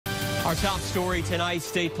Our top story tonight,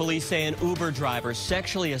 state police say an Uber driver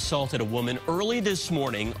sexually assaulted a woman early this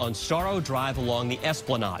morning on Starro Drive along the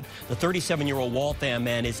Esplanade. The 37-year-old Waltham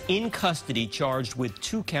man is in custody, charged with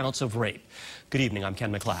 2 counts of rape. Good evening, I'm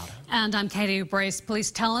Ken McLeod. And I'm Katie Brace. Police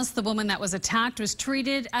tell us the woman that was attacked was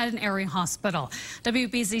treated at an area hospital.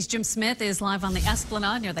 WBZ's Jim Smith is live on the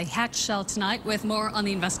Esplanade near the Hatch Shell tonight with more on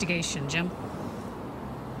the investigation. Jim?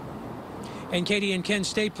 And Katie and Ken,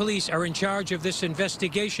 state police are in charge of this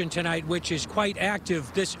investigation tonight, which is quite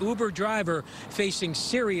active. This Uber driver facing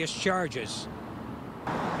serious charges.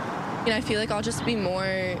 I feel like I'll just be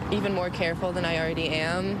even more careful than I already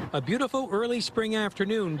am. A beautiful early spring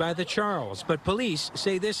afternoon by the Charles, but police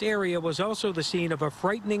say this area was also the scene of a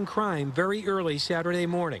frightening crime very early Saturday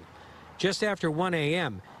morning. Just after 1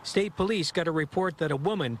 a.m., state police got a report that a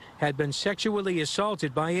woman had been sexually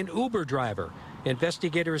assaulted by an Uber driver.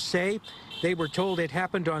 Investigators say they were told it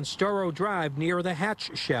happened on Starro Drive near the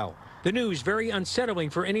Hatch Shell. The news very unsettling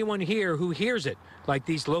for anyone here who hears it, like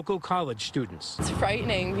these local college students. It's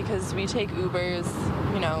frightening because we take Ubers,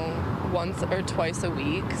 once or twice a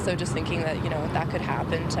week. So just thinking that, that could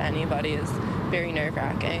happen to anybody is very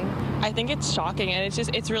nerve-wracking. I think it's shocking, and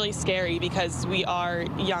it's really scary because we are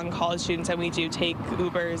young college students and we do take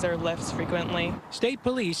Ubers or Lyfts frequently. State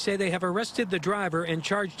police say they have arrested the driver and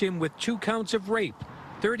charged him with 2 counts of rape.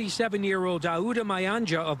 37-year-old Auda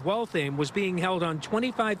Mayanja of Waltham was being held on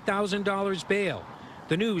 $25,000 bail.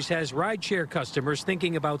 The news has rideshare customers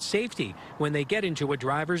thinking about safety when they get into a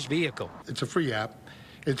driver's vehicle. It's a free app.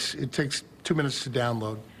 It takes 2 minutes to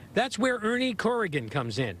download. That's where Ernie Corrigan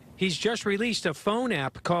comes in. He's just released a phone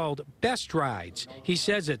app called Best Rides. He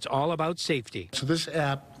says it's all about safety. So this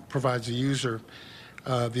app provides the user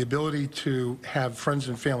the ability to have friends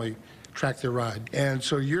and family track their ride. And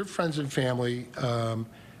so your friends and family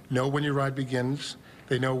know when your ride begins,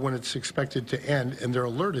 they know when it's expected to end, and they're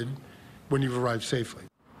alerted when you've arrived safely.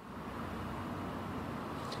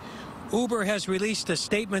 Uber has released a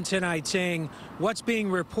statement tonight saying what's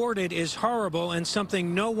being reported is horrible and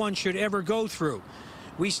something no one should ever go through.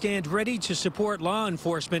 We stand ready to support law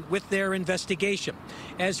enforcement with their investigation.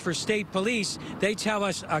 As for state police, they tell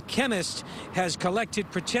us a chemist has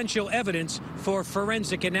collected potential evidence for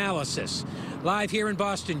forensic analysis. Live here in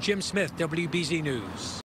Boston, Jim Smith, WBZ News.